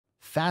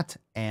Fat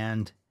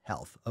and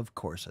health. Of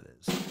course it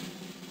is.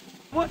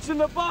 What's in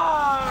the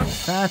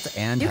box? Fat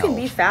and You health.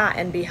 can be fat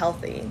and be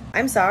healthy.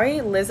 I'm sorry,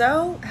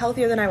 Lizzo,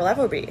 healthier than I will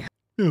ever be.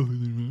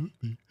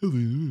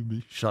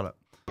 Shut up.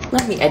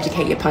 Let me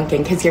educate you,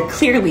 pumpkin, because you're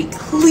clearly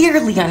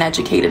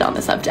uneducated on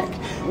the subject.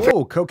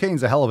 Whoa,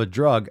 cocaine's a hell of a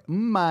drug.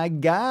 My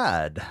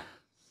God.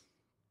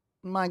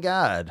 My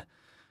God.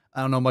 I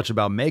don't know much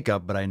about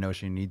makeup, but I know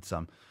she needs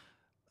some.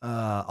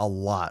 A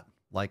lot.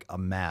 Like a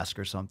mask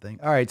or something.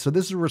 All right, so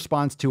this is a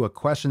response to a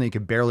question that you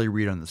could barely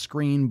read on the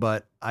screen,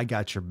 but I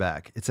got your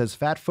back. It says,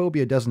 fat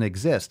phobia doesn't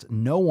exist.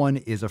 No one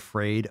is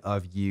afraid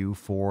of you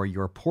for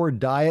your poor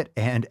diet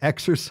and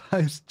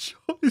exercise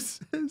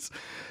choices.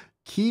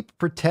 Keep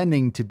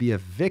pretending to be a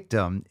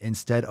victim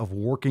instead of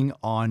working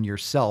on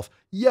yourself.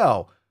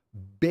 Yo,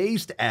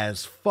 based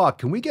as fuck.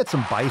 Can we get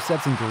some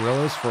biceps and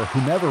gorillas for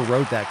whomever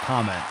wrote that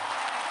comment?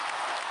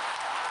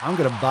 I'm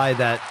going to buy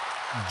that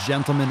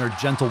gentleman or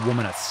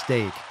gentlewoman a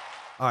steak.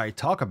 All right,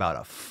 talk about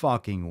a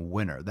fucking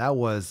winner. That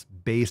was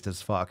based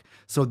as fuck.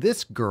 So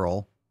this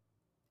girl,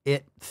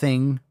 I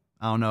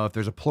don't know if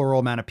there's a plural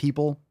amount of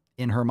people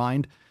in her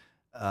mind,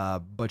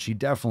 but she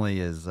definitely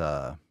is,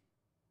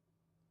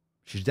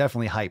 she's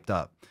definitely hyped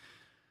up.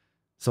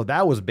 So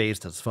that was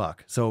based as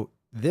fuck. So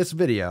this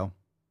video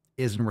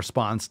is in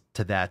response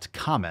to that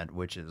comment,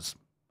 which is,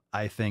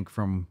 I think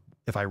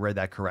if I read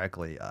that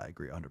correctly, I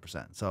agree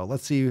 100%. So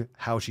let's see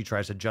how she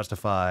tries to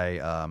justify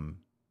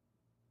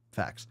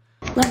facts.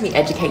 Let me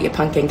educate you,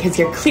 pumpkin, because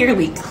you're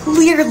clearly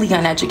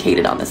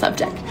uneducated on the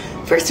subject.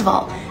 First of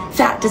all,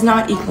 fat does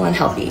not equal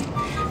unhealthy.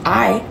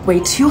 I weigh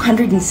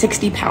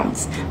 260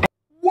 pounds.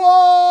 Whoa!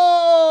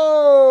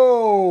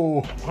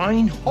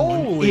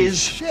 Einhorn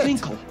is shit.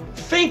 Finkel.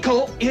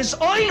 Finkel is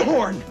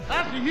Einhorn.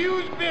 That's a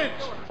huge bitch.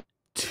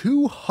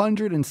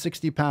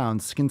 260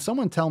 pounds. Can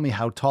someone tell me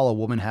how tall a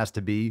woman has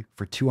to be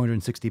for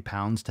 260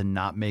 pounds to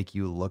not make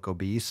you look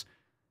obese?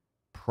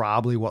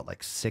 Probably what,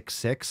 like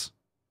 6'6"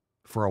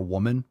 for a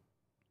woman,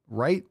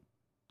 right?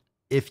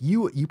 If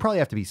you probably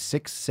have to be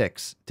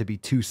 6'6" to be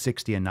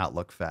 260 and not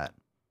look fat.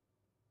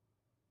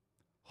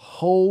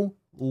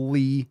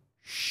 Holy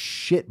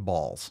shit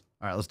balls.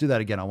 All right, let's do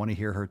that again. I want to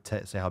hear her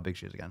say how big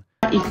she is again.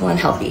 Equal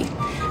unhealthy.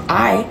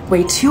 I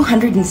weigh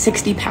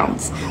 260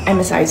 pounds. I'm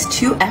a size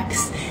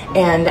 2X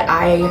and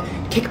I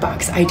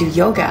kickbox. I do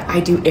yoga.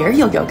 I do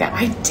aerial yoga.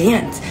 I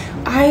dance.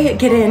 I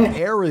get in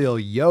Aerial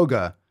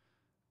yoga.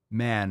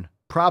 Man,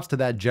 props to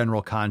that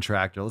general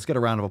contractor. Let's get a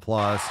round of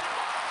applause.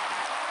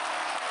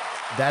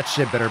 That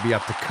shit better be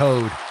up to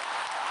code.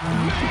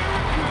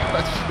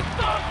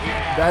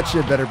 That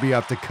shit better be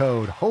up to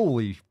code.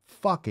 Holy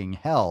fucking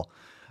hell.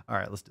 All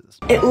right, let's do this.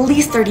 at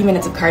least 30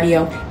 minutes of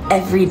cardio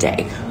every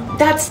day.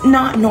 That's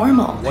not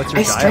normal. What's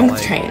your I diet strength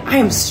like? train. I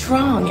am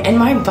strong and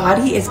my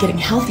body is getting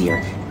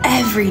healthier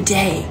every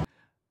day.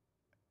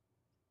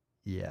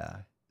 Yeah.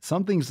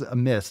 Something's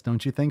amiss,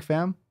 don't you think,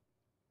 fam?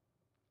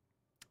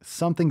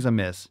 Something's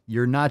amiss.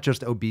 You're not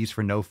just obese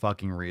for no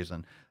fucking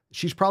reason.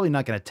 She's probably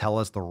not going to tell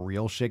us the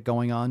real shit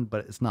going on,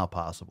 but it's not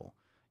possible.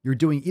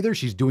 Either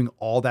she's doing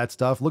all that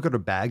stuff. Look at her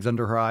bags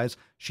under her eyes.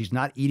 She's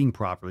not eating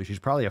properly. She's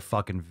probably a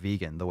fucking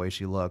vegan the way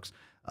she looks.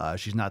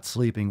 She's not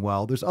sleeping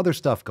well. There's other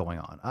stuff going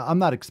on. I'm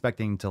not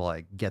expecting to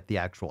like get the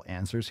actual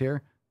answers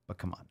here, but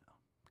come on.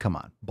 Come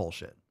on.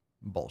 Bullshit.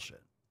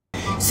 Bullshit.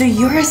 So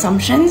your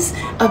assumptions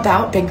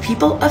about big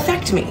people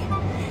affect me.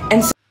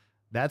 And so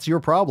That's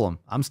your problem.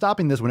 I'm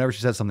stopping this whenever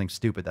she says something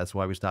stupid. That's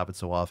why we stop it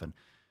so often.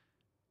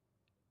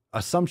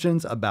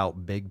 Assumptions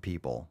about big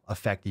people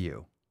affect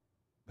you.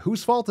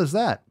 Whose fault is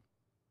that?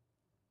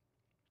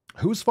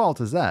 Whose fault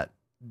is that?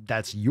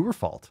 That's your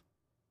fault.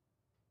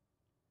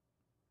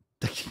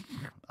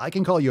 I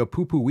can call you a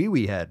poo-poo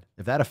wee-wee head.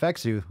 If that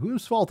affects you,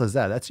 whose fault is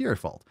that? That's your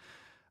fault.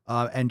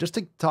 And just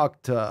to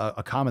talk to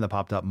a comment that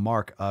popped up,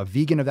 Mark,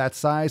 vegan of that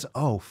size?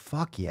 Oh,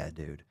 fuck yeah,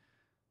 dude.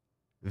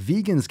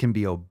 Vegans can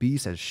be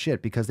obese as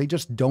shit because they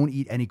just don't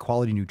eat any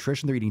quality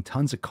nutrition. They're eating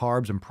tons of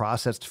carbs and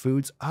processed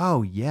foods.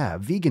 Oh, yeah.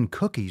 Vegan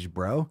cookies,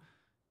 bro.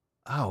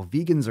 Oh,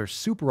 vegans are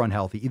super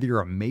unhealthy. Either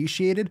you're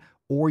emaciated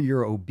or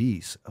you're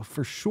obese.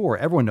 For sure.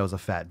 Everyone knows a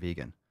fat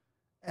vegan.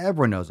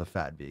 Everyone knows a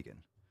fat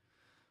vegan.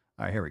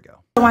 All right, here we go.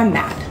 I'm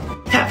mad.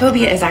 Fat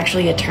phobia is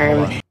actually a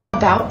term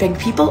about big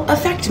people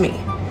affect me.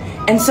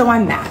 And so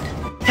I'm mad.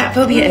 Fat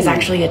phobia is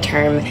actually a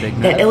term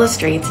that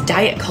illustrates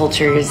diet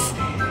culture's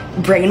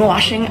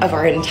brainwashing of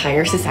our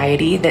entire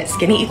society that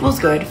skinny equals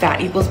good,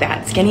 fat equals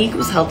bad, skinny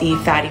equals healthy,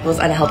 fat equals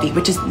unhealthy,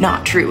 which is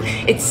not true.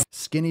 It's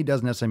skinny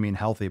doesn't necessarily mean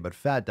healthy, but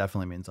fat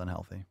definitely means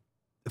unhealthy.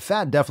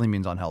 Fat definitely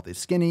means unhealthy.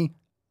 Skinny,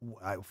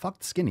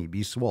 fuck skinny.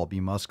 Be swole, be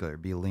muscular,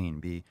 be lean,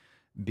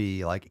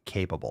 be like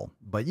capable.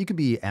 But you could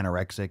be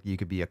anorexic, you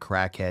could be a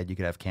crackhead, you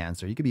could have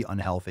cancer, you could be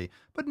unhealthy,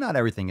 but not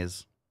everything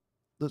is.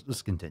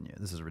 Let's continue.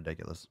 This is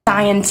ridiculous.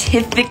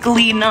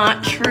 scientifically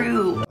not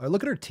true. All right,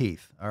 look at her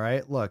teeth. All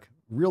right, look,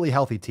 really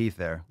healthy teeth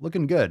there.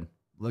 Looking good.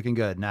 Looking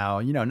good. Now,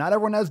 you know, not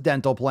everyone has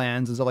dental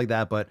plans and stuff like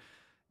that, but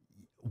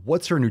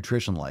what's her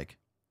nutrition like?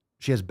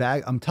 She has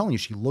I'm telling you,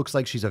 she looks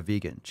like she's a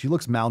vegan. She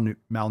looks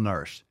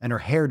malnourished and her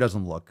hair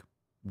doesn't look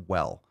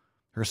well.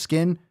 Her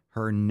skin,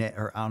 her I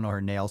don't know,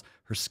 her nails,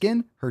 her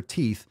skin, her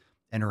teeth,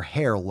 and her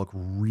hair look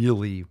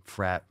really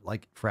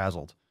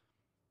frazzled.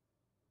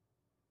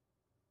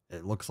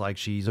 It looks like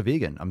she's a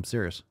vegan. I'm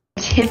serious.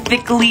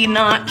 Typically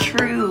not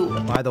true.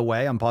 By the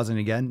way, I'm pausing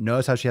again.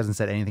 Notice how she hasn't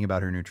said anything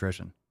about her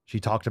nutrition. She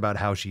talked about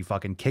how she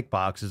fucking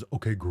kickboxes.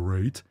 Okay,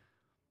 great.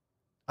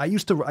 I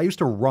used to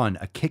run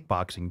a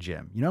kickboxing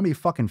gym. You know how many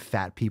fucking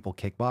fat people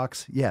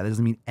kickbox? Yeah, that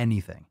doesn't mean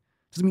anything.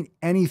 It doesn't mean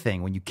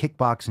anything when you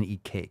kickbox and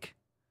eat cake.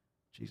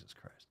 Jesus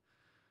Christ.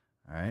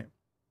 All right.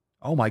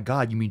 Oh my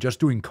God, you mean just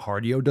doing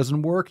cardio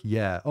doesn't work?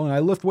 Yeah. Oh, and I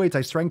lift weights,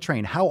 I strength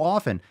train. How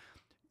often?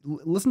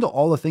 Listen to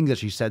all the things that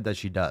she said that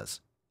she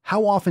does.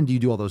 How often do you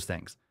do all those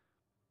things?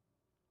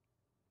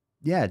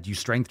 Yeah, do you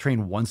strength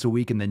train once a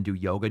week and then do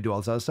yoga, do all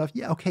this other stuff?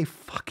 Yeah, okay,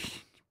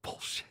 fucking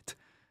bullshit.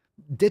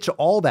 Ditch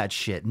all that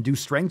shit and do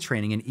strength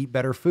training and eat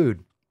better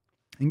food.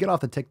 And get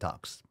off the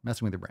TikToks,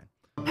 messing with your brain.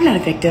 I'm not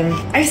a victim.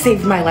 I've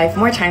saved my life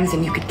more times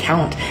than you could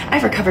count.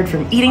 I've recovered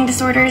from eating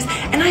disorders,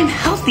 and I'm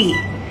healthy.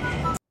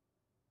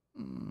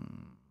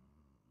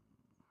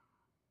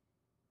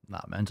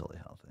 Not mentally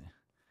healthy.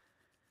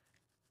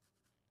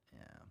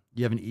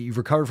 Yeah. You've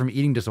recovered from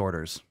eating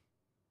disorders.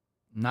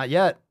 Not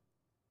yet.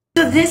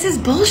 So this is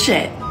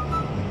bullshit.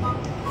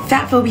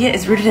 Fat phobia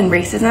is rooted in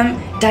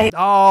racism, diet.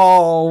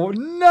 Oh,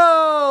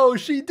 no,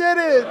 she did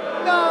it.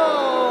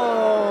 No.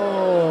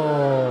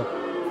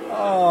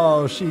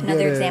 Oh, she did it.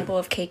 Another example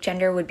of cake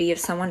gender would be if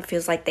someone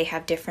feels like they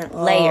have different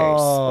layers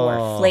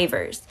or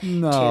flavors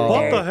to their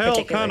What the hell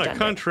particular kind of gender.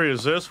 country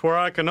is this where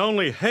I can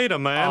only hate a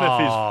man if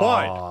he's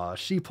white?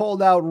 She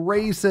pulled out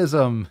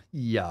racism.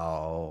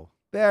 Yo,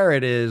 there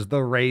it is, the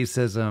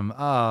racism.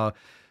 Oh,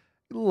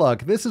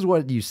 look, this is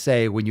what you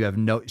say when you have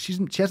she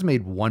hasn't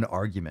made one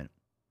argument.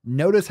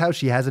 Notice how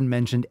she hasn't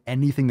mentioned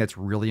anything that's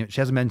really,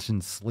 she hasn't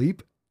mentioned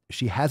sleep.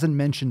 She hasn't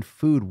mentioned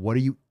food. What are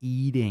you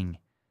eating?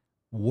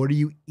 What are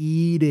you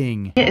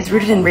eating? It's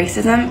rooted in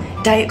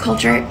racism. Diet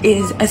culture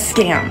is a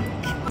scam.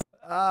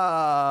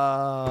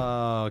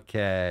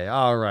 Okay.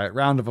 All right.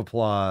 Round of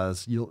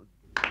applause.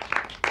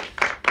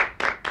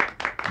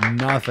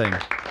 Nothing.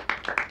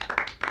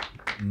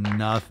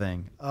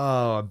 Nothing.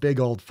 Oh, a big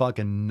old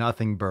fucking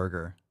nothing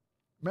burger.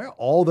 Remember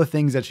all the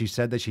things that she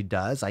said that she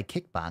does? I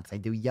kickbox, I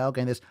do yoga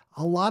and this.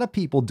 A lot of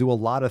people do a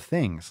lot of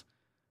things.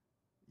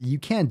 You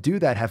can't do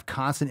that, have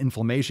constant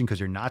inflammation because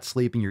you're not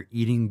sleeping, you're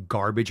eating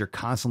garbage, you're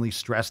constantly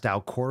stressed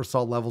out,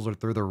 cortisol levels are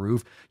through the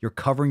roof, you're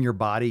covering your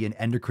body in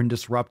endocrine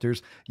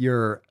disruptors,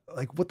 you're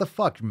like, what the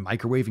fuck,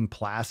 microwaving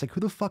plastic? Who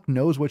the fuck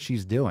knows what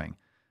she's doing?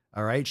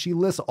 All right, she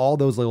lists all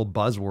those little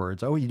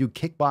buzzwords. Oh, you do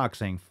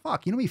kickboxing.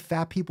 Fuck, you know how many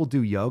fat people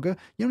do yoga? You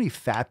know how many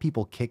fat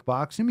people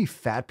kickbox? You know how many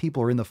fat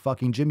people are in the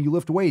fucking gym? You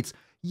lift weights.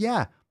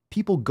 Yeah,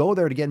 people go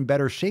there to get in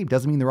better shape.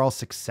 Doesn't mean they're all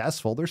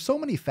successful. There's so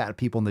many fat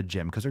people in the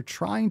gym because they're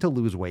trying to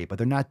lose weight, but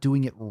they're not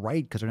doing it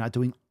right because they're not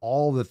doing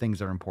all the things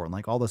that are important,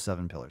 like all the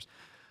 7 pillars.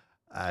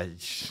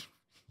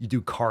 You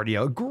do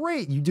cardio.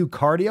 Great. You do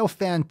cardio.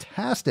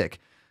 Fantastic.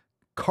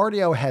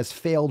 Cardio has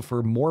failed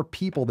for more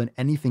people than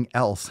anything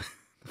else in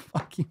the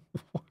fucking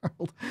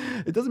world.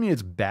 It doesn't mean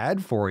it's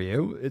bad for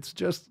you. It's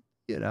just,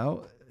 you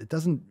know, it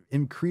doesn't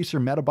increase your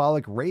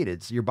metabolic rate.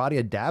 It's your body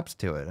adapts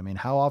to it. I mean,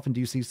 how often do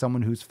you see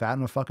someone who's fat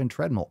on a fucking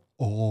treadmill?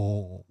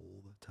 All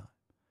the time.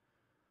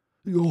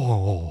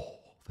 Oh.